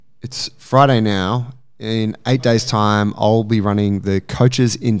it's Friday now. In 8 days' time, I'll be running the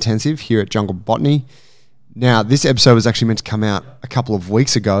Coaches Intensive here at Jungle Botany. Now, this episode was actually meant to come out a couple of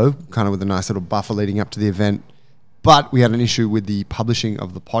weeks ago, kind of with a nice little buffer leading up to the event. But we had an issue with the publishing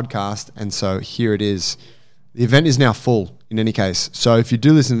of the podcast, and so here it is. The event is now full in any case. So if you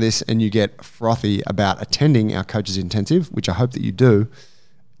do listen to this and you get frothy about attending our Coaches Intensive, which I hope that you do,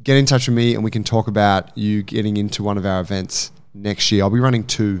 get in touch with me and we can talk about you getting into one of our events next year. I'll be running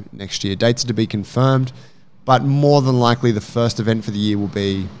 2 next year. Dates are to be confirmed, but more than likely the first event for the year will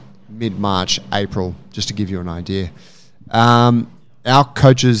be mid-March, April, just to give you an idea. Our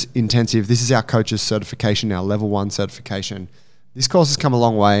Coaches Intensive, this is our Coaches certification, our Level 1 certification. This course has come a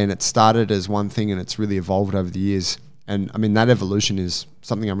long way, and it started as one thing and it's really evolved over the years. And I mean, that evolution is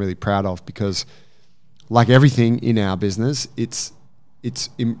something I'm really proud of because like everything in our business, it's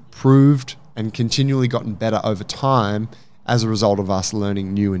improved and continually gotten better over time as a result of us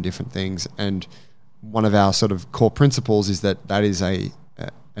learning new and different things. And one of our sort of core principles is that is an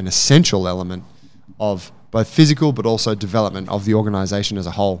essential element of both physical but also development of the organization as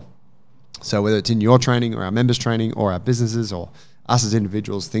a whole. So whether it's in your training or our members' training or our businesses or us as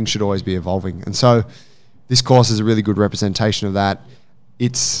individuals, things should always be evolving. And so this course is a really good representation of that.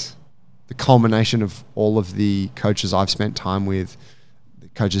 It's the culmination of all of the coaches I've spent time with, the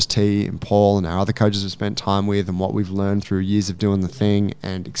coaches T and Paul and our other coaches have spent time with, and what we've learned through years of doing the thing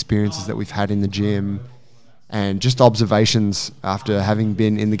and experiences that we've had in the gym and just observations after having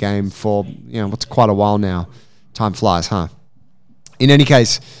been in the game for, what's quite a while now. Time flies, huh? In any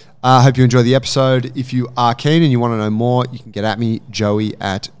case, I hope you enjoy the episode. If you are keen and you want to know more, you can get at me,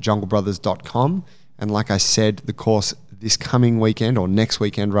 joey@junglebrothers.com. And like I said, the course this coming weekend, or next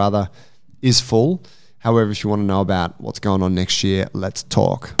weekend rather, is full. However, if you want to know about what's going on next year, let's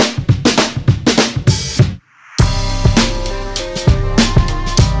talk.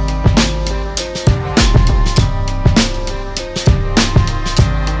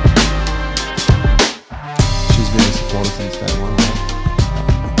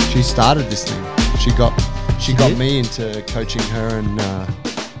 She started this thing. She got me into coaching her and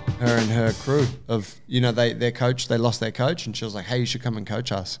her crew of, their coach, they lost their coach, and she was like, hey, you should come and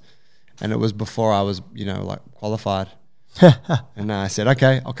coach us. And it was before I was, qualified. And I said,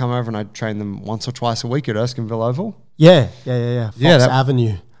 okay, I'll come over, and I'd train them once or twice a week at Erskineville Oval. Yeah. Fox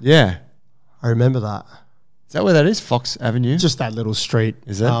Avenue. Yeah. I remember that. Is that where that is? Fox Avenue? Just that little street.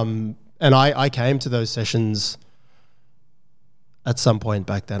 Is it? And I came to those sessions at some point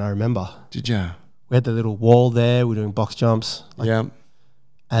back then, I remember. Did you? We had the little wall there. We were doing box jumps. Yeah.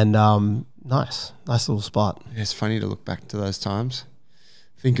 And nice little spot. Yeah, it's funny to look back to those times.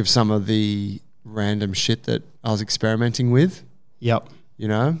 Think of some of the random shit that I was experimenting with. Yep.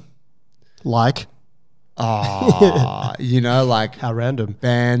 Like? Like how random.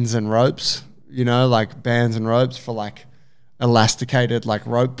 Bands and ropes. Bands and ropes for elasticated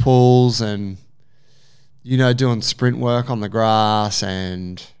rope pulls and doing sprint work on the grass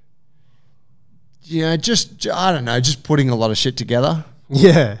and, just putting a lot of shit together.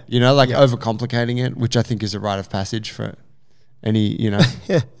 Yeah. Overcomplicating it, which I think is a rite of passage for any,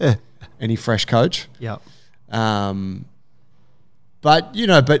 any fresh coach. Yeah. But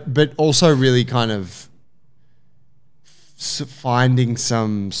also really kind of finding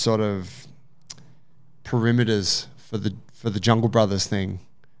some sort of perimeters for the Jungle Brothers thing.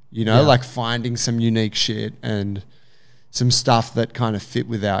 Finding some unique shit and some stuff that kind of fit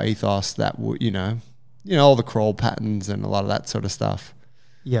with our ethos that would, all the crawl patterns and a lot of that sort of stuff.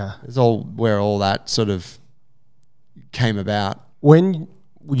 Yeah. It's all where all that sort of came about. When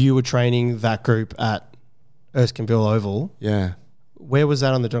you were training that group at Erskineville Oval, yeah, where was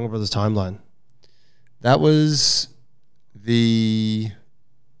that on the Jungle Brothers timeline? That was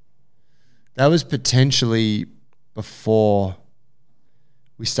potentially before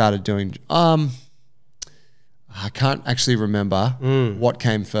we started doing, I can't actually remember what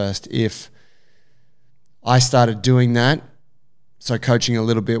came first. If I started doing that, so coaching a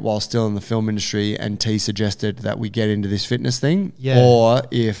little bit while still in the film industry, and T suggested that we get into this fitness thing, or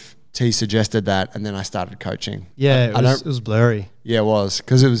if T suggested that and then I started coaching. Yeah, it was blurry. Yeah, it was,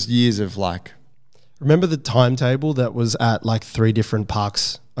 because it was years of Remember the timetable that was at 3 different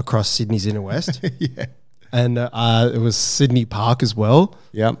parks across Sydney's inner west? Yeah. And it was Sydney Park as well.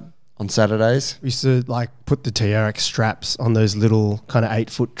 Yep. On Saturdays. We used to put the TRX straps on those little kind of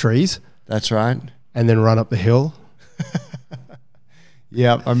 8-foot trees. That's right. And then run up the hill.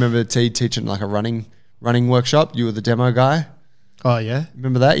 Yeah. I remember T teaching a running workshop. You were the demo guy. Oh, yeah?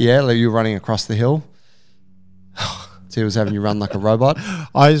 Remember that? Yeah. You were running across the hill. T was having you run like a robot.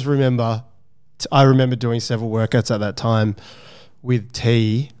 I remember doing several workouts at that time with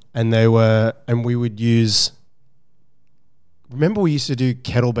T and we would use. Remember, we used to do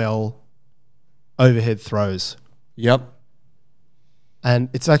kettlebell overhead throws. Yep. And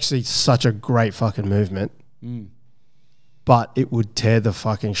it's actually such a great fucking movement. But it would tear the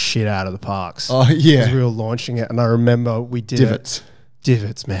fucking shit out of the parks. Oh, yeah. Because we were launching it. And I remember we did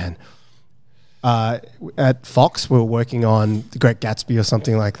Divots, man. At Fox, we were working on The Great Gatsby or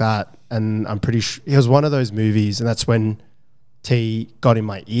something like that. And I'm pretty sure it was one of those movies. And that's when T got in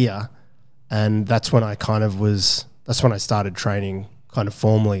my ear. And that's when I that's when I started training kind of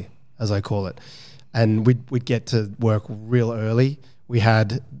formally, as I call it. And we'd get to work real early. We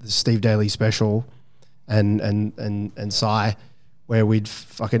had the Steve Daly special and Sai, where we'd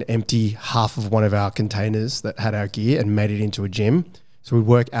fucking empty half of one of our containers that had our gear and made it into a gym. So we'd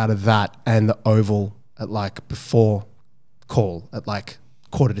work out of that and the Oval at like before call at like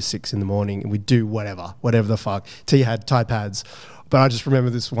 5:45 in the morning, and we'd do whatever the fuck. T had Thai pads. But I just remember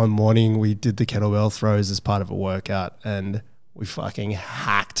this one morning we did the kettlebell throws as part of a workout, and we fucking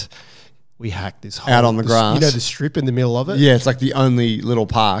hacked. We hacked this whole... Out on the grass. You know, the strip in the middle of it? Yeah, it's like the only little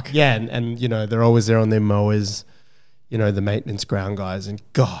park. Yeah, and you know, they're always there on their mowers, you know, the maintenance ground guys, and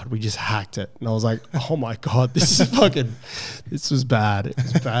God, we just hacked it. And I was like, oh my God, this was bad. It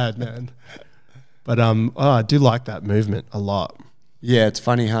was bad, man. But I do like that movement a lot. Yeah, it's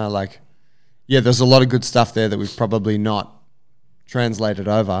funny how there's a lot of good stuff there that we've probably not translated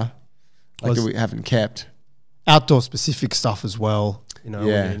over, that we haven't kept. Outdoor specific stuff as well, you know,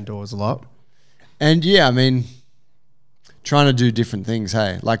 we're indoors a lot. And yeah, I mean, trying to do different things,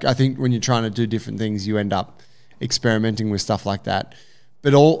 hey? Like, I think when you're trying to do different things, you end up experimenting with stuff like that.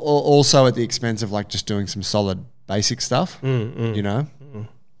 But also at the expense of like just doing some solid basic stuff, you know?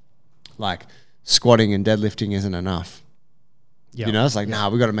 Like squatting and deadlifting isn't enough. Yep. You know, it's like, nah,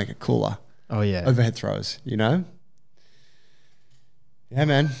 we got to make it cooler. Oh, yeah. Overhead throws, you know? Yeah,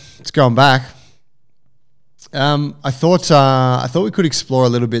 man. It's going back. I thought we could explore a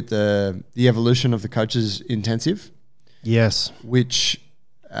little bit the evolution of the coaches intensive. Yes. Which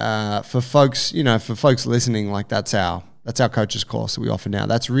for folks listening, like that's our coaches course that we offer now.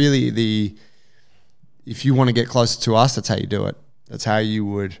 That's really if you want to get closer to us, that's how you do it. That's how you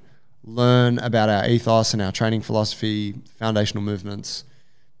would learn about our ethos and our training philosophy, foundational movements,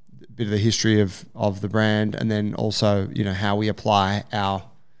 a bit of the history of the brand, and then also, you know, how we apply our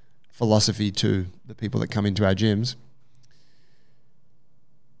philosophy to the people that come into our gyms.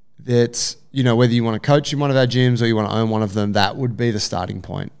 That's, you know, whether you want to coach in one of our gyms or you want to own one of them, that would be the starting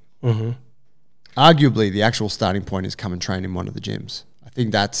point. Mm-hmm. Arguably, the actual starting point is come and train in one of the gyms. I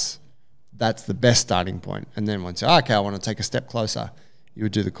think that's the best starting point. And then once you're, okay, I want to take a step closer, you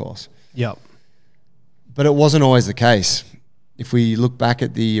would do the course. Yep. But it wasn't always the case. If we look back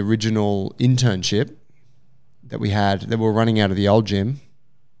at the original internship that we had, that we were running out of the old gym,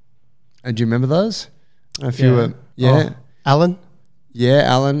 and do you remember those? If you were, Oh, Alan? Yeah,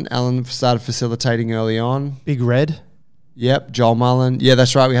 Alan started facilitating early on. Big Red? Yep, Joel Mullen. Yeah,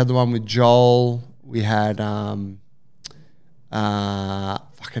 that's right. We had the one with Joel. We had, her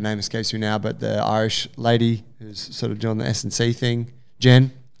name escapes me now, but the Irish lady who's sort of doing the S&C thing.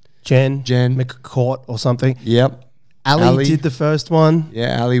 Jen McCourt or something. Yep. Ali did the first one.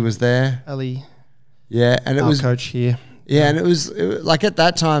 Yeah, Ali was there. Ali. Yeah, and it was coach here. Yeah, and it was like at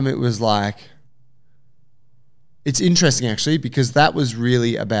that time it was like, it's interesting actually because that was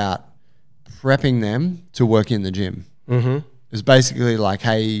really about prepping them to work in the gym. Mm-hmm. It was basically like,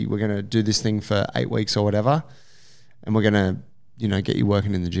 hey, we're going to do this thing for 8 weeks or whatever, and we're going to, you know, get you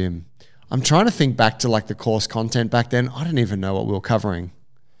working in the gym. I'm trying to think back to like the course content back then. I don't even know what we were covering.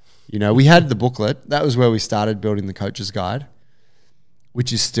 You know, we had the booklet. That was where we started building the coach's guide,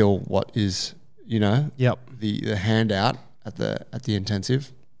 which is still what is, you know, the handout at the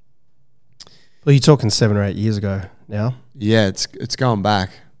intensive. Well, you're talking 7 or 8 years ago now. Yeah, it's going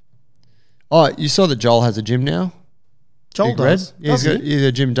back. Oh, you saw that Joel has a gym now? Joel does? Yeah, he's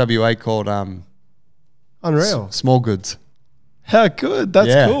a gym WA called Unreal. Small Goods. How good.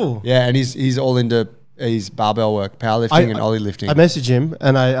 That's cool. Yeah, and he's all into his barbell work, powerlifting and ollie lifting. I messaged him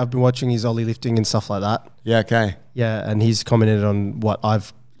and I've been watching his ollie lifting and stuff like that. Yeah, okay. Yeah, and he's commented on what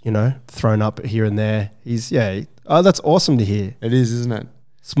I've, you know, thrown up here and there. That's awesome to hear. It is, isn't it?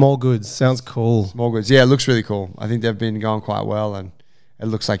 Small Goods. Sounds cool. Small Goods. Yeah, it looks really cool. I think they've been going quite well and it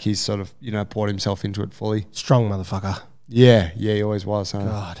looks like he's sort of, you know, poured himself into it fully. Strong motherfucker. Yeah, he always was, huh?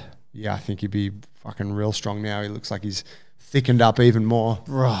 God. Yeah, I think he'd be fucking real strong now. He looks like he's thickened up even more.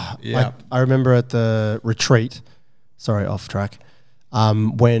 Right. Yeah. I remember at the retreat, sorry, off track,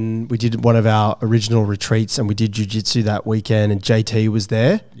 when we did one of our original retreats and we did jiu-jitsu that weekend and JT was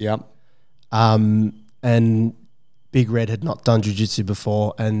there. Yep. And Big Red had not done jiu-jitsu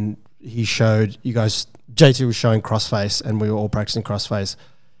before, and he showed you guys. JT was showing crossface, and we were all practicing crossface.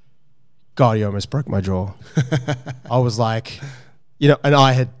 God, he almost broke my jaw. I was like, and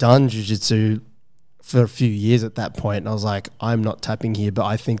I had done jiu-jitsu for a few years at that point, and I was like, I'm not tapping here, but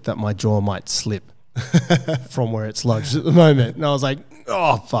I think that my jaw might slip from where it's lodged at the moment. And I was like,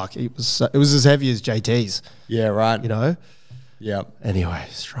 oh fuck, it was as heavy as JT's. Yeah, right. Yeah. Anyway,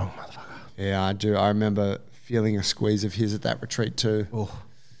 strong motherfucker. Yeah, I do. I remember feeling a squeeze of his at that retreat too. Oh.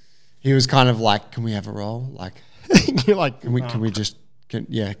 He was kind of like, "Can we have a roll? Like, you're like, can we just? Can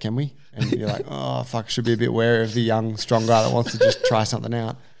we?" And you're like, "Oh fuck, should be a bit wary of the young, strong guy that wants to just try something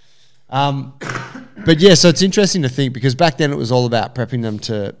out." But yeah, so it's interesting to think because back then it was all about prepping them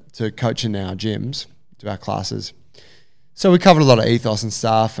to coach in our gyms, to our classes. So we covered a lot of ethos and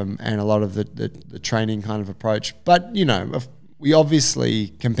stuff and a lot of the training kind of approach. But, we obviously,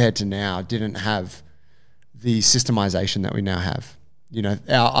 compared to now, didn't have the systemization that we now have.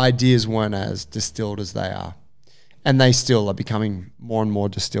 Our ideas weren't as distilled as they are. And they still are becoming more and more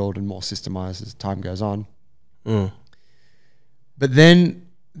distilled and more systemized as time goes on. Mm. But then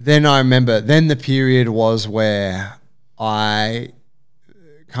I remember, the period was where I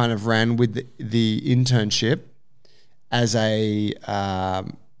kind of ran with the internship as I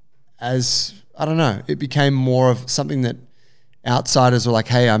don't know, it became more of something that outsiders were like,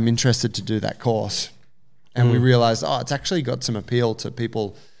 hey, I'm interested to do that course. And we realized, it's actually got some appeal to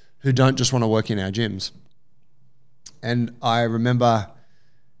people who don't just want to work in our gyms. And I remember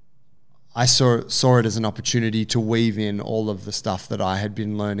I saw it as an opportunity to weave in all of the stuff that I had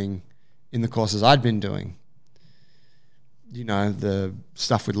been learning in the courses I'd been doing. The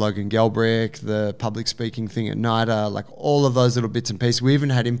stuff with Logan Gelbrick, the public speaking thing at NIDA, like all of those little bits and pieces. We even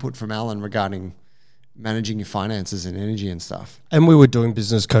had input from Alan regarding managing your finances and energy and stuff. And we were doing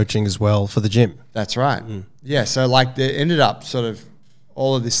business coaching as well for the gym. That's right. Yeah, so like there ended up sort of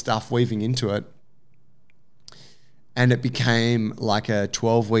all of this stuff weaving into it. And it became like a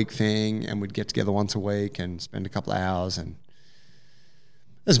 12-week thing, and we'd get together once a week and spend a couple of hours. And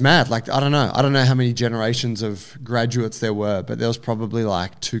it was mad. Like, I don't know how many generations of graduates there were, but there was probably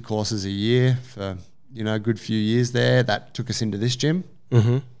like 2 courses a year for, a good few years there. That took us into this gym.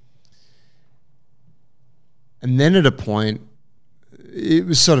 Mm-hmm. And then at a point, it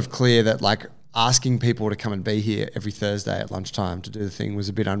was sort of clear that like asking people to come and be here every Thursday at lunchtime to do the thing was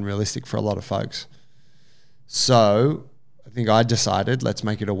a bit unrealistic for a lot of folks. So I think I decided let's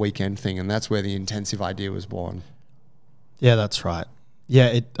make it a weekend thing, and that's where the intensive idea was born. Yeah, that's right.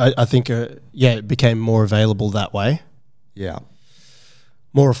 Yeah, I think it became more available that way. Yeah.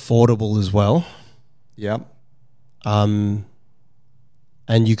 More affordable as well. Yep. And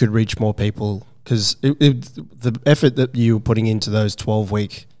you could reach more people because the effort that you were putting into those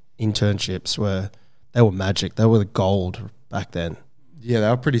 12-week internships were magic. They were the gold back then. Yeah, they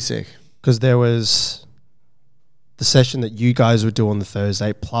were pretty sick. Because there was the session that you guys would do on the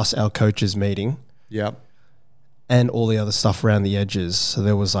Thursday plus our coaches meeting. Yep. And all the other stuff around the edges. So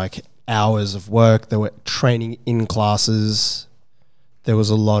there was like hours of work. There were training in classes. There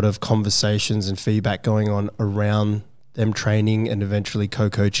was a lot of conversations and feedback going on around them training and eventually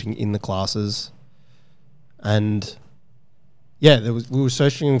co-coaching in the classes. And yeah, we were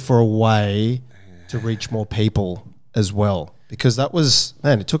searching for a way to reach more people as well. Because that was,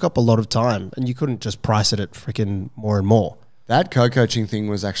 it took up a lot of time and you couldn't just price it at freaking more and more. That co-coaching thing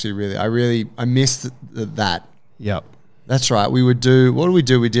was actually I missed that. Yep. That's right. What do we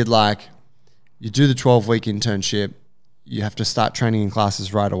do? We did like, you do the 12-week internship, you have to start training in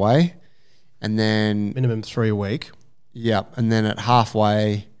classes right away. And then... minimum 3 a week. Yep. And then at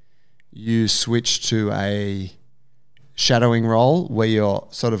halfway, you switch to a shadowing role where you're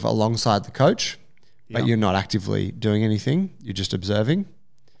sort of alongside the coach. But you're not actively doing anything. You're just observing.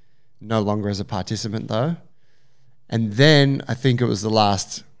 No longer as a participant, though. And then I think it was the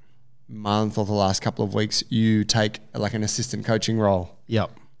last month or the last couple of weeks, you take like an assistant coaching role.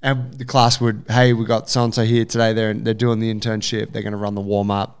 Yep. And the class would, hey, we got so-and-so here today. They're doing the internship. They're going to run the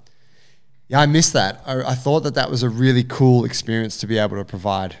warm-up. Yeah, I missed that. I thought that was a really cool experience to be able to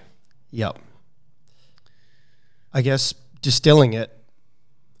provide. Yep. I guess distilling it,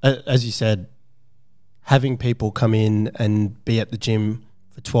 as you said, having people come in and be at the gym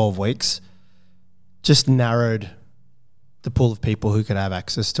for 12 weeks just narrowed the pool of people who could have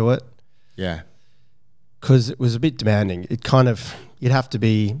access to it. Yeah. Because it was a bit demanding. It kind of, you'd have to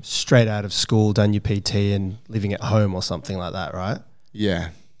be straight out of school, done your PT and living at home or something like that, right? Yeah.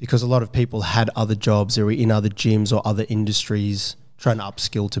 Because a lot of people had other jobs, they were in other gyms or other industries trying to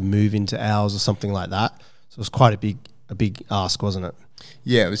upskill to move into ours or something like that. So it was quite a big ask, wasn't it?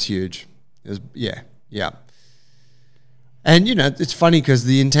 Yeah, it was huge. It was, yeah. And, it's funny because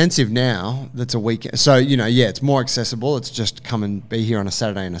the intensive now, that's a weekend. So, it's more accessible. It's just come and be here on a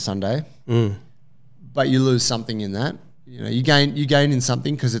Saturday and a Sunday. But you lose something in that. You gain in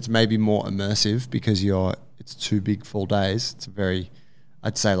something because it's maybe more immersive because it's 2 big full days. It's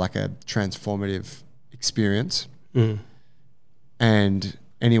I'd say like a transformative experience. And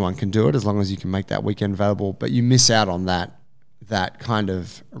anyone can do it as long as you can make that weekend available. But you miss out on that kind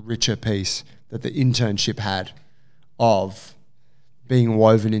of richer piece that the internship had of being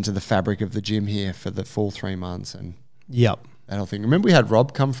woven into the fabric of the gym here for the full 3 months and that whole thing. Remember we had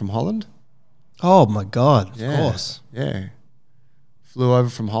Rob come from Holland? Oh my God, of course. Yeah. Flew over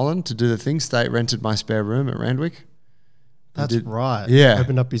from Holland to do the thing, rented my spare room at Randwick. That's right. Yeah.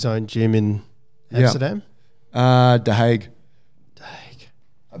 Opened up his own gym in Amsterdam? The Hague.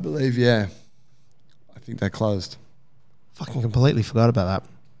 I believe, yeah. I think they closed. Fucking completely forgot about that.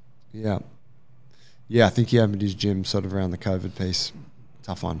 Yeah. Yeah, I think he opened his gym sort of around the COVID piece.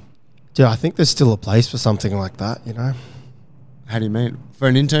 Tough one. Dude, I think there's still a place for something like that, How do you mean? For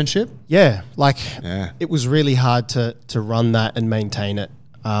an internship? Yeah, Yeah. it was really hard to run that and maintain it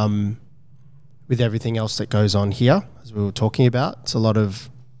with everything else that goes on here, as we were talking about. It's a lot of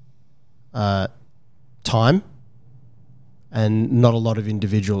time and not a lot of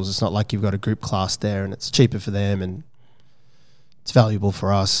individuals. It's not like you've got a group class there and it's cheaper for them and it's valuable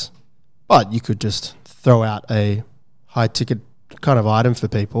for us. But you could just throw out a high ticket kind of item for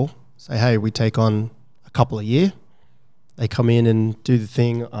people. Say, hey, we take on a couple a year. They come in and do the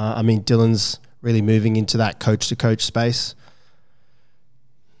thing. Dylan's really moving into that coach-to-coach space.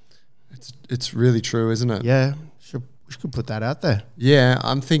 It's really true, isn't it? Yeah, we should put that out there. Yeah,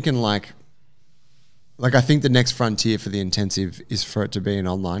 I'm thinking like I think the next frontier for the intensive is for it to be an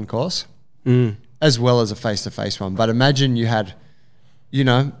online course as well as a face-to-face one. But imagine you had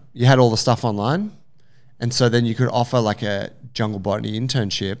all the stuff online, and so then you could offer like a jungle botany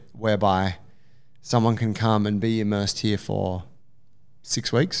internship whereby someone can come and be immersed here for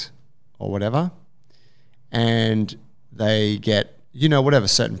 6 weeks or whatever, and they get, whatever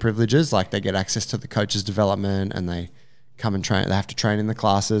certain privileges, like they get access to the coach's development and they come and train, they have to train in the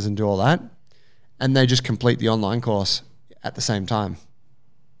classes and do all that, and they just complete the online course at the same time.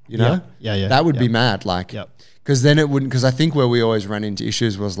 Yeah. That would be mad, because then it wouldn't, because I think where we always ran into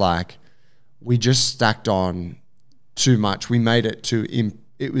issues was like we just stacked on too much. We made it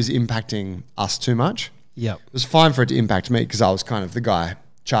it was impacting us too much. Yeah. It was fine for it to impact me because I was kind of the guy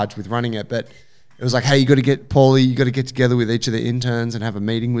charged with running it, but it was like, hey, you got to get together with each of the interns and have a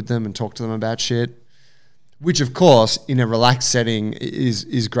meeting with them and talk to them about shit, which of course in a relaxed setting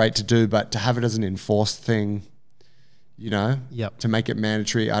is great to do, but to have it as an enforced thing, to make it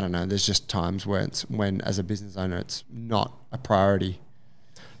mandatory, I don't know. There's just times where when as a business owner, it's not a priority.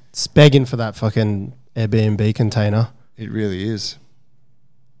 It's begging for that fucking Airbnb container. It really is.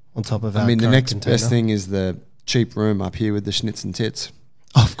 On top of the next best thing is the cheap room up here with the schnitz and tits.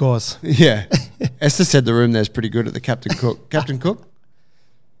 Of course. Yeah. Esther said the room there's pretty good at the Captain Cook. Captain Cook?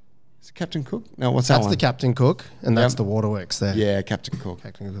 Is it Captain Cook? No, what's that one? That's the Captain Cook, and that's the Waterworks there. Yeah, Captain Cook.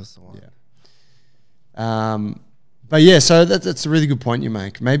 Captain Cook's the one. Yeah. But yeah, so that's a really good point you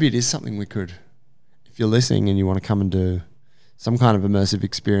make. Maybe it is something we could, if you're listening and you want to come and do some kind of immersive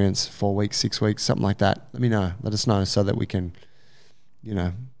experience, 4 weeks, 6 weeks, something like that, let me know. Let us know so that we can,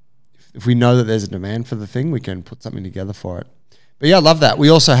 if we know that there's a demand for the thing, we can put something together for it. But yeah, I love that. We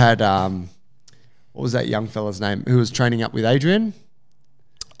also had, what was that young fella's name who was training up with Adrian?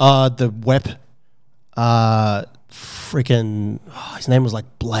 The Wep, his name was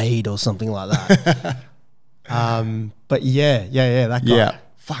like Blade or something like that. But yeah, that guy. Yeah,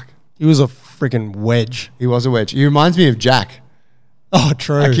 fuck. He was a freaking wedge. He was a wedge. He reminds me of Jack. Oh,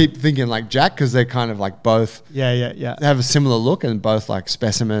 true. I keep thinking like Jack because they're kind of like both. Yeah. They have a similar look and both like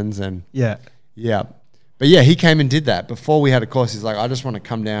specimens and. Yeah. But yeah, he came and did that. Before we had a course, he's like, I just want to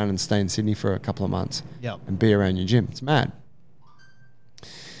come down and stay in Sydney for a couple of months and be around your gym. It's mad.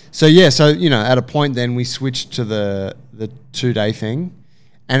 So yeah, at a point then we switched to the 2-day thing,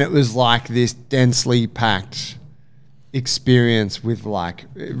 and it was like this densely packed experience with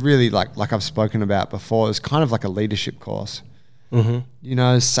really like I've spoken about before. It was kind of like a leadership course.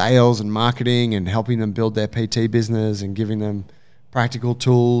 Mm-hmm. Sales and marketing and helping them build their PT business and giving them practical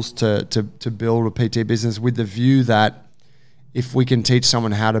tools to build a PT business with the view that if we can teach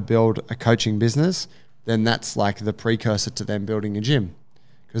someone how to build a coaching business, then that's like the precursor to them building a gym,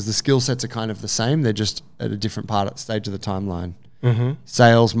 because the skill sets are kind of the same. They're just at a different stage of the timeline. Mm-hmm.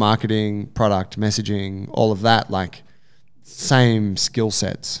 Sales, marketing, product, messaging, all of that, like same skill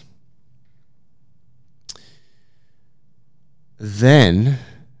sets. Then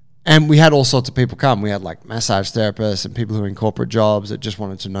And we had all sorts of people come. We had like massage therapists and people who were in corporate jobs that just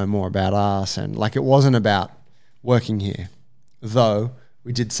wanted to know more about us. And like, it wasn't about working here. Though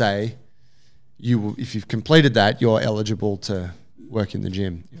we did say, if you've completed that, you're eligible to work in the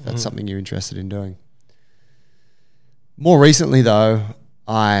gym if that's something you're interested in doing. More recently, though,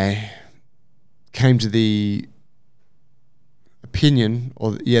 I came to the opinion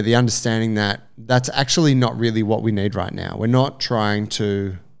the understanding that that's actually not really what we need right now. We're not trying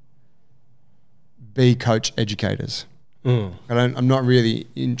to be coach educators. I'm not really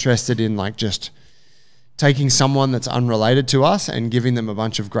interested in like just taking someone that's unrelated to us and giving them a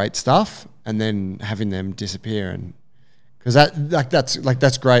bunch of great stuff and then having them disappear. And because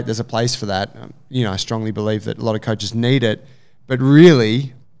that's great. There's a place for that. I strongly believe that a lot of coaches need it, but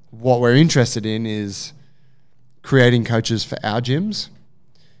really what we're interested in is creating coaches for our gyms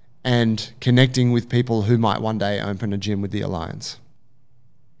and connecting with people who might one day open a gym with the Alliance.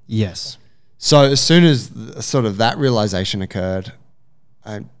 Yes. So as soon as sort of that realization occurred,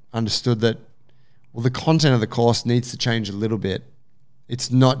 I understood that, well, the content of the course needs to change a little bit.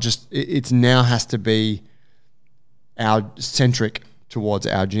 It's not just, it's now has to be our centric towards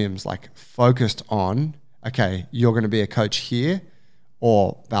our gyms, like focused on, okay, you're going to be a coach here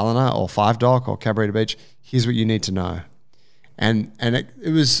or Ballina or Five Dock or Cabarita Beach. Here's what you need to know. And it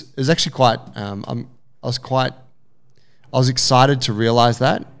was actually quite, I was excited to realize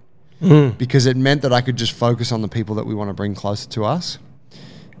that because it meant that I could just focus on the people that we want to bring closer to us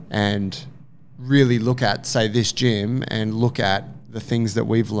and really look at, say, this gym and look at the things that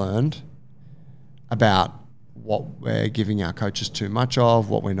we've learned about what we're giving our coaches too much of,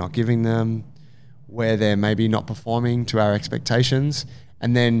 what we're not giving them, where they're maybe not performing to our expectations,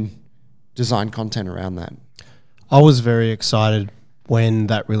 and then design content around that. I was very excited when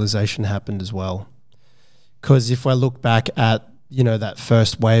that realization happened as well. Because if I look back at, that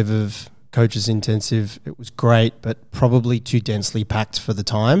first wave of Coaches Intensive, it was great, but probably too densely packed for the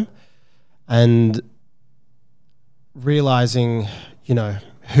time. And realizing,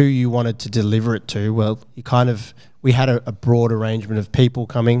 who you wanted to deliver it to, well, we had a broad arrangement of people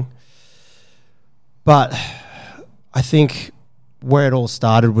coming. But I think where it all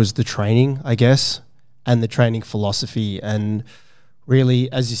started was the training, I guess, and the training philosophy. And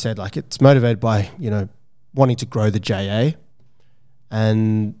really, as you said, like it's motivated by, wanting to grow the JA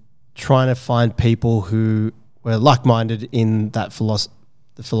and trying to find people who were like-minded in that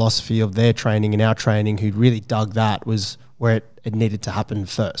the philosophy of their training and our training, who really dug that was where it needed to happen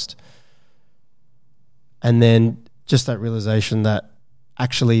first. And then just that realization that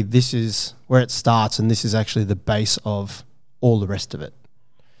actually this is where it starts and this is actually the base of all the rest of it.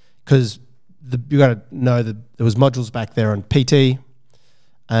 Because you got to know that there was modules back there on PT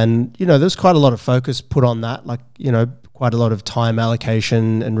and, there's quite a lot of focus put on that, like, quite a lot of time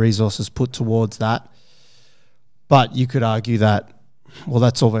allocation and resources put towards that. But you could argue that, well,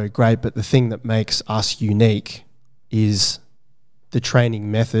 that's all very great, but the thing that makes us unique is the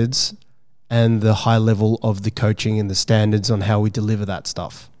training methods and the high level of the coaching and the standards on how we deliver that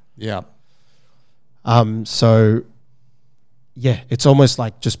stuff. Yeah. So, yeah, it's almost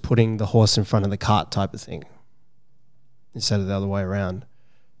like just putting the horse in front of the cart type of thing instead of the other way around.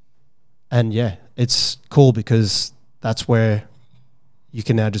 And, yeah, it's cool because that's where you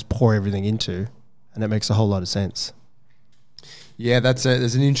can now just pour everything into, and it makes a whole lot of sense. Yeah,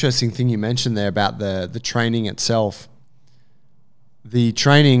 there's an interesting thing you mentioned there about the training itself. The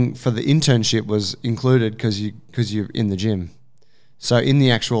training for the internship was included because you're in the gym. So in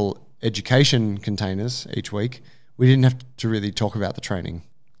the actual education containers each week, we didn't have to really talk about the training,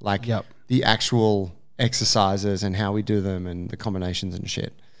 like the actual exercises and how we do them and the combinations and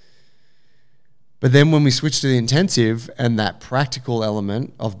shit. But then when we switched to the intensive and that practical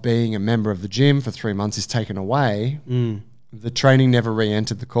element of being a member of the gym for 3 months is taken away, the training never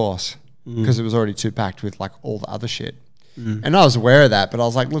re-entered the course because it was already too packed with like all the other shit. And I was aware of that, but I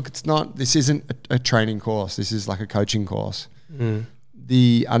was like, look, this isn't a training course. This is like a coaching course.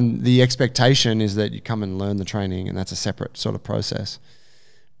 The expectation is that you come and learn the training, and that's a separate sort of process.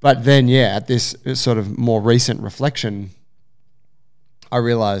 But then, at this sort of more recent reflection, I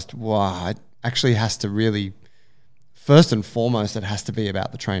realized, wow, it actually has to really, first and foremost, it has to be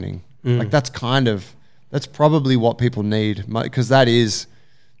about the training. Like that's probably what people need, because that is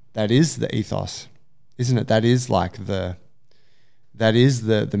the ethos, isn't it? That is like the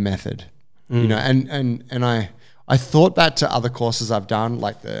method, and I thought back to other courses I've done,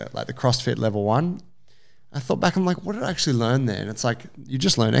 like the CrossFit level 1. I thought back, I'm like, what did I actually learn there? And it's like, you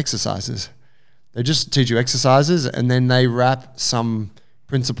just learn exercises. They just teach you exercises and then they wrap some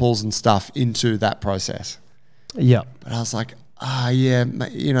principles and stuff into that process. Yeah. But I was like, Yeah,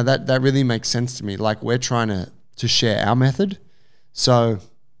 that really makes sense to me. Like we're trying to share our method. So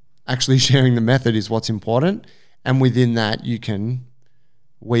actually sharing the method is what's important. And within that, you can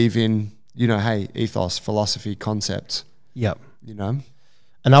weave in, hey, ethos, philosophy, concepts, Yep.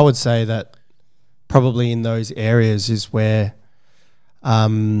 And I would say that probably in those areas is where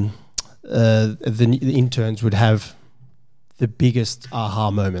the interns would have the biggest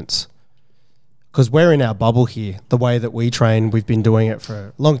aha moments. Because we're in our bubble here. The way that we train, we've been doing it for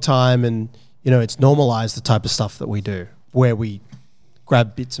a long time, and it's normalized the type of stuff that we do, where we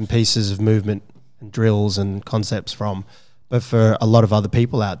grab bits and pieces of movement and drills and concepts from. But for a lot of other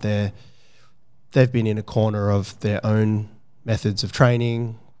people out there, they've been in a corner of their own methods of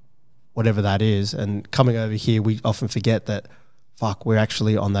training, whatever that is. And coming over here, we often forget that, we're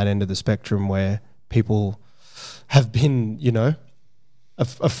actually on that end of the spectrum where people have been,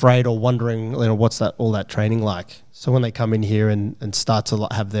 afraid or wondering, what's all that training like. So when they come in here and start to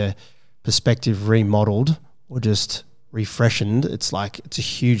have their perspective remodeled or just refreshened, it's a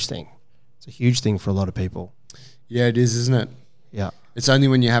huge thing. It's a huge thing for a lot of people. Yeah, it is, isn't it? Yeah. It's only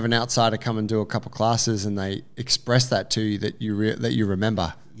when you have an outsider come and do a couple classes and they express that to you that you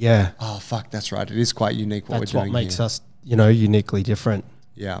remember. Yeah. Oh, fuck, that's right. It is quite unique what we're doing. That's what makes us, uniquely different.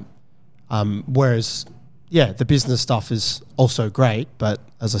 Yeah. Whereas, the business stuff is also great, but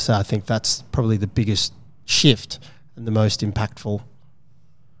as I say, I think that's probably the biggest shift and the most impactful.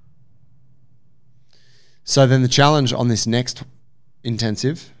 So then the challenge on this next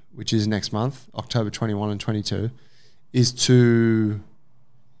intensive, which is next month, October 21 and 22, is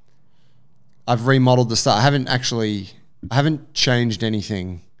I've remodeled the stuff. I haven't changed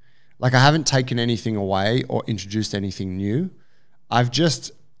anything. Like I haven't taken anything away or introduced anything new. I've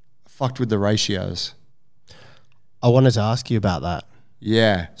just fucked with the ratios. I wanted to ask you about that.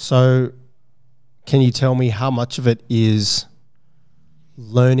 Yeah. So can you tell me how much of it is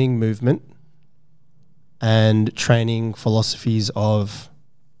learning movement and training philosophies of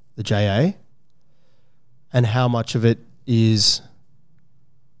the JA, and how much of it is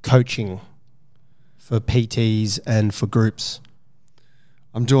coaching for PTs and for groups?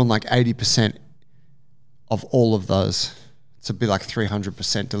 I'm doing like 80% of all of those. It's a bit like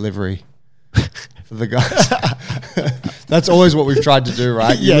 300% delivery for the guys. That's always what we've tried to do,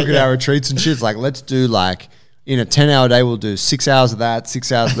 right? You look at our retreats and shit, it's like, let's do like, in a 10-hour day, we'll do 6 hours of that,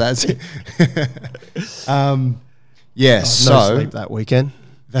 6 hours of that. No sleep that weekend.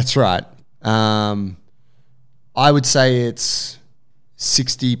 That's right. I would say it's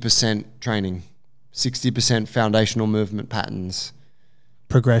 60% training, 60% foundational movement patterns.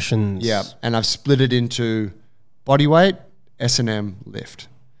 Progressions. Yeah. And I've split it into body weight, S&M, lift.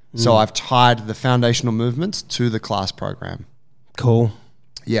 So I've tied the foundational movements to the class program. Cool.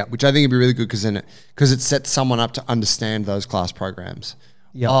 Yeah, which I think would be really good because it sets someone up to understand those class programs.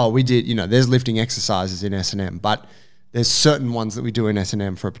 Yep. Oh, we did, there's lifting exercises in S&M, but there's certain ones that we do in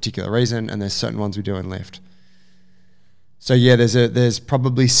S&M for a particular reason, and there's certain ones we do in lift. So yeah, there's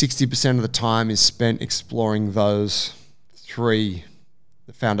probably 60% of the time is spent exploring the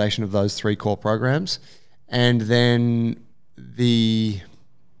foundation of those three core programs. And then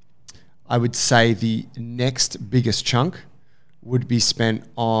I would say the next biggest chunk would be spent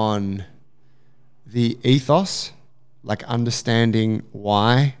on the ethos, like understanding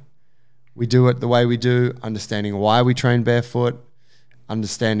why we do it the way we do, understanding why we train barefoot,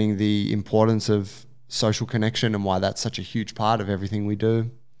 understanding the importance of social connection and why that's such a huge part of everything we do,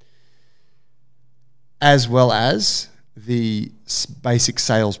 as well as the basic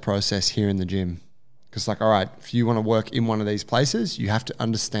sales process here in the gym. Because all right, if you want to work in one of these places, you have to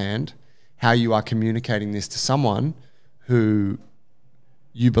understand how you are communicating this to someone who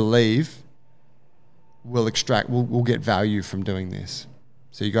you believe will get value from doing this.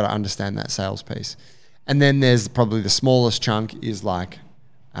 So you got to understand that sales piece. And then there's probably the smallest chunk is like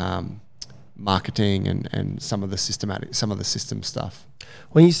marketing and some of the system stuff.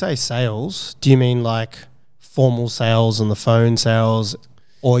 When you say sales, do you mean like formal sales on the phone sales,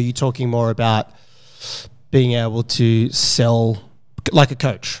 or are you talking more about being able to sell like a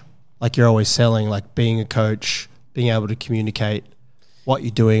coach? Like you're always selling, like being a coach, being able to communicate what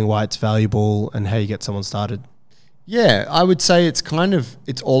you're doing, why it's valuable, and how you get someone started. Yeah, I would say it's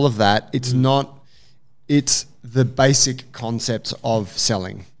all of that. It's the basic concepts of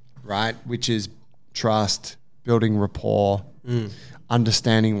selling, right? Which is trust, building rapport,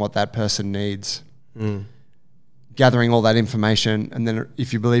 understanding what that person needs, gathering all that information. And then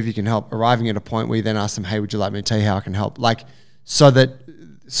if you believe you can help, arriving at a point where you then ask them, hey, would you like me to tell you how I can help? Like, so that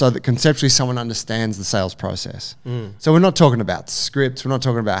conceptually someone understands the sales process. So we're not talking about scripts. We're not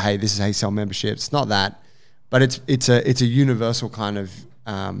talking about, hey, this is how you sell memberships. It's not that. but it's a universal kind of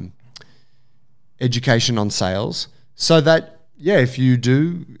education on sales, so that if you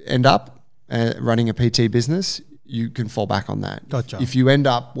do end up running a PT business, you can fall back on that. Gotcha. If you end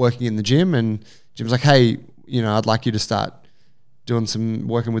up working in the gym and Jim's like, hey, I'd like you to start doing some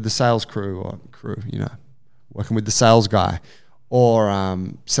working with the sales crew, working with the sales guy, or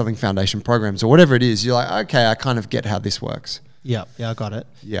selling foundation programs or whatever it is, you're like, okay, I kind of get how this works. Yeah, I got it.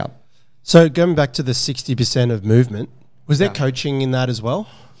 Yeah. So going back to the 60% of movement, was there coaching in that as well?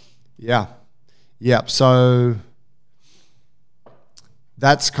 Yeah. Yeah. So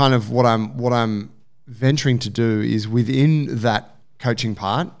that's kind of what I'm venturing to do, is within that coaching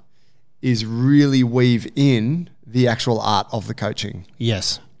part is really weave in the actual art of the coaching.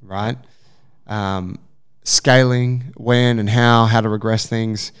 Yes. Right? Scaling, when and how to regress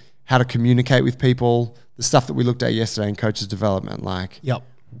things, how to communicate with people, the stuff that we looked at yesterday in coaches development, like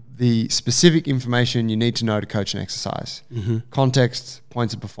the specific information you need to know to coach an exercise, context,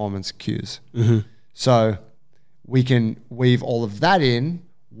 points of performance, cues. So we can weave all of that in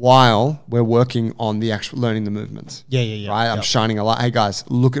while we're working on the actual learning the movements. Yeah. Right? I'm shining a light. Hey guys,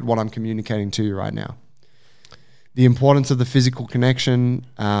 look at what I'm communicating to you right now. The importance of the physical connection,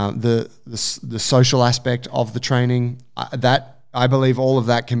 the social aspect of the training, that I believe all of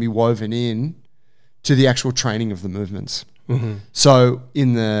that can be woven in to the actual training of the movements. So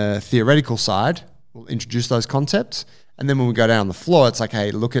in the theoretical side, we'll introduce those concepts, and then when we go down on the floor, it's like,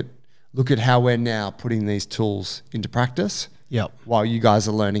 hey, look at how we're now putting these tools into practice. While you guys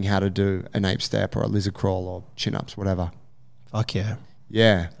are learning how to do an ape step or a lizard crawl or chin ups, whatever. Fuck yeah.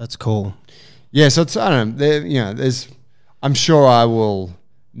 Yeah. That's cool. Yeah, so it's, I don't know, I'm sure I will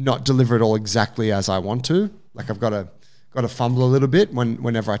not deliver it all exactly as I want to. Like I've got to fumble a little bit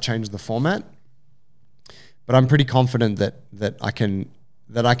whenever I change the format. But I'm pretty confident that I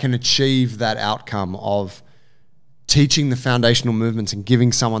can achieve that outcome of teaching the foundational movements and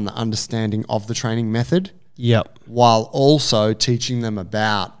giving someone the understanding of the training method. While also teaching them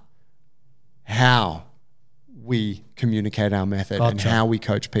about how we communicate our method and how we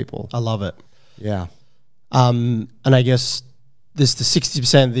coach people. I love it. Yeah. And I guess there's the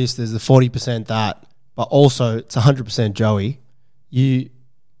 60% of this, there's the 40% that, but also it's 100% Joey.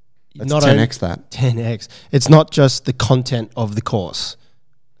 That's not 10x that. 10x. It's not just the content of the course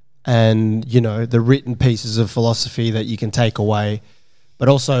and, the written pieces of philosophy that you can take away, but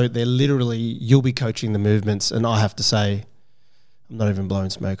also they're literally, you'll be coaching the movements. And I have to say, I'm not even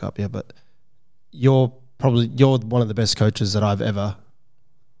blowing smoke up here, but you're one of the best coaches that I've ever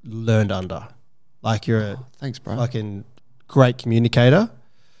learned under. Like you're a thanks, bro. Fucking great communicator,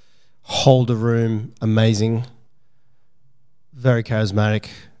 hold a room, amazing, very charismatic,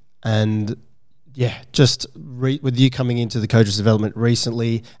 and just with you coming into the coaches development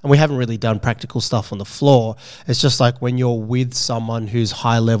recently, and we haven't really done practical stuff on the floor. It's just like when you're with someone who's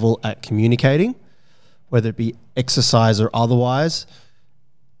high level at communicating, whether it be exercise or otherwise,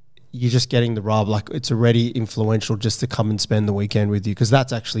 you're just getting the rub. Like it's already influential just to come and spend the weekend with you, because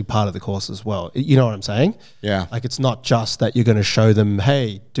that's actually part of the course as well. You know what I'm saying? Yeah. Like it's not just that you're going to show them,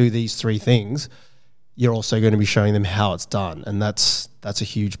 hey, do these 3 things. You're also going to be showing them how it's done, and that's a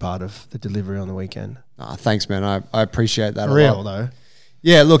huge part of the delivery on the weekend. Thanks, man. I appreciate that. For real though.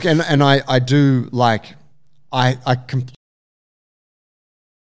 Yeah, look, and I do like I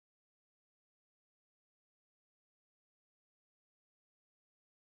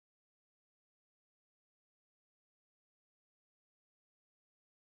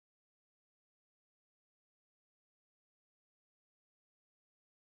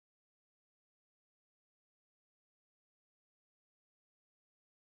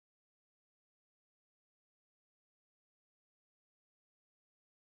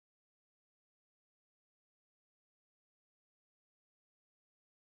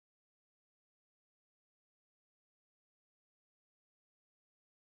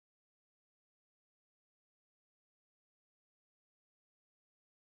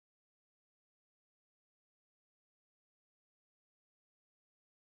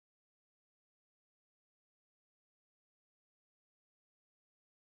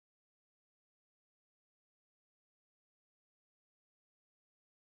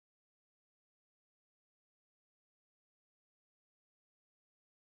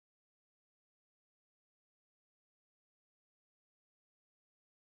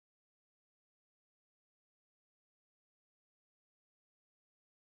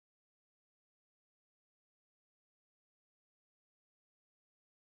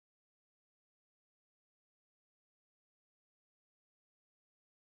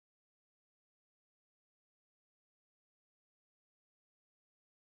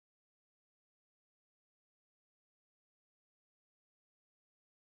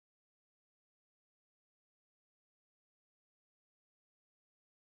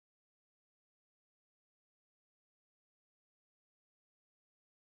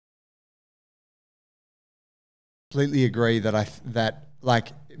completely agree that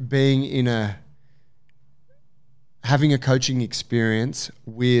like being having a coaching experience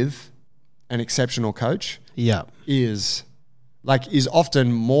with an exceptional coach Yeah. is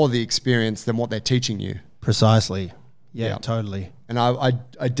often more the experience than what they're teaching you. Precisely. Yeah, Yeah. totally. And I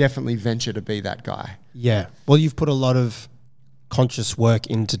definitely venture to be that guy. Yeah. Well, you've put a lot of conscious work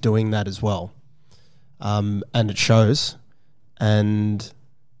into doing that as well. And it shows. And,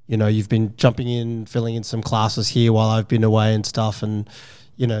 you know, you've been jumping in, filling in some classes here while I've been away and stuff. And,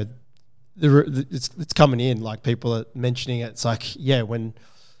 you know, it's coming in. Like, people are mentioning it. It's like, yeah, when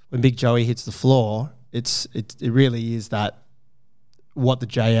Big Joey hits the floor, it really is that what the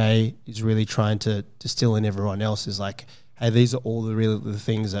JA is really trying to distill in everyone else is like, hey, these are all the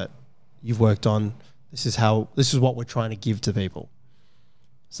things that you've worked on. This is what we're trying to give to people.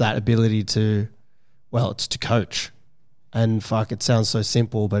 It's that ability to coach. And fuck, it sounds so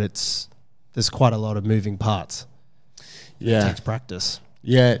simple, but there's quite a lot of moving parts. Yeah. It takes practice.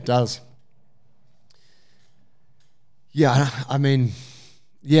 Yeah, it does. Yeah, I mean,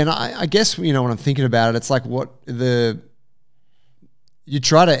 yeah, and I guess, you know, when I'm thinking about it, it's like you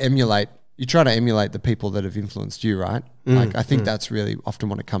try to emulate the people that have influenced you, right? Like, I think that's really often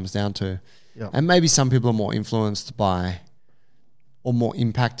what it comes down to. Yeah. And maybe some people are more influenced by or more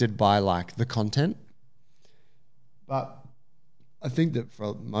impacted by like the content. But I think that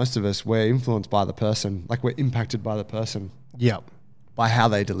for most of us, we're influenced by the person. Like, we're impacted by the person. Yeah. By how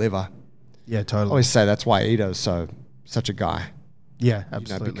they deliver. Yeah, I totally. always say that's why Ito's such a guy. Yeah, You know,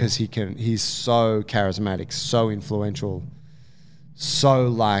 absolutely. because he's so charismatic, so influential, so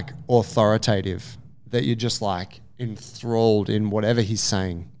like authoritative that you're just like enthralled in whatever he's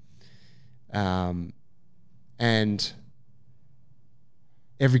saying. And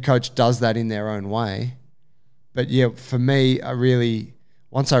every coach does that in their own way. But yeah, for me,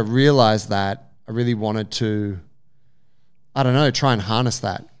 once I realized that, I really wanted to, I don't know, try and harness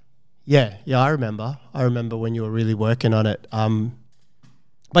that. Yeah, I remember. I remember when you were really working on it.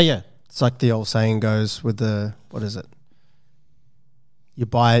 But yeah, it's like the old saying goes with what is it? You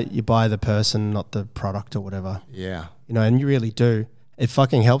buy the person, not the product or whatever. Yeah. You know, and you really do. It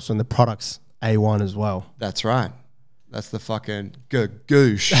fucking helps when the product's A1 as well. That's right. That's the fucking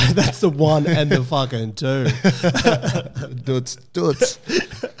goosh. That's the one and the fucking two. Duts.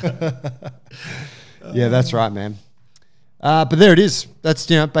 Yeah, that's right, man. But there it is. That's,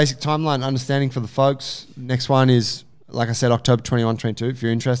 you know, basic timeline understanding for the folks. Next one is, like I said, October 21, 22. If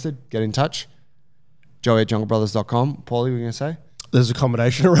you're interested, get in touch. Joey@junglebrothers.com. Paulie, what were you going to say? There's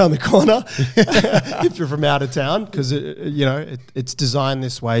accommodation around the corner if you're from out of town, because it's designed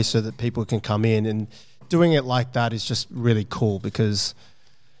this way so that people can come in, and doing it like that is just really cool because,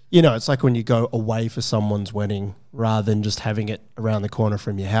 you know, it's like when you go away for someone's wedding rather than just having it around the corner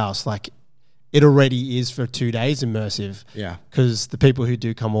from your house. Like, it already is for 2 days immersive. Yeah. Because the people who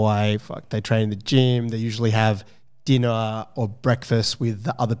do come away, they train in the gym. They usually have dinner or breakfast with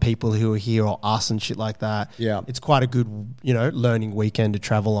the other people who are here or us and shit like that. Yeah. It's quite a good, you know, learning weekend to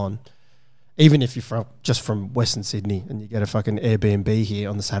travel on. Even if you're from Western Sydney and you get a fucking Airbnb here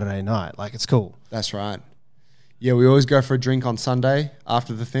on the Saturday night. Like, it's cool. That's right. Yeah, we always go for a drink on Sunday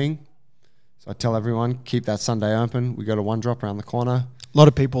after the thing. So I tell everyone, keep that Sunday open. We go to One Drop around the corner. A lot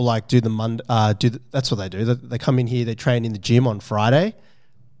of people like do the Monday. That's what they do. They come in here. They train in the gym on Friday.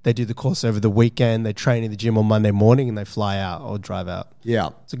 They do the course over the weekend. They train in the gym on Monday morning, and they fly out or drive out.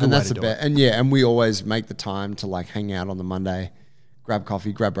 Yeah, it's a good way to do it. And yeah, and we always make the time to like hang out on the Monday, grab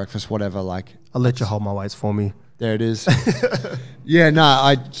coffee, grab breakfast, whatever. Like, I'll let you hold my weights for me. There it is.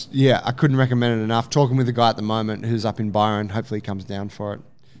 I couldn't recommend it enough. Talking with a guy at the moment who's up in Byron. Hopefully he comes down for it.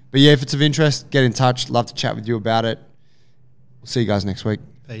 But yeah, if it's of interest, get in touch. Love to chat with you about it. We'll see you guys next week.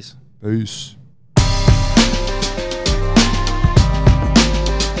 Peace. Peace.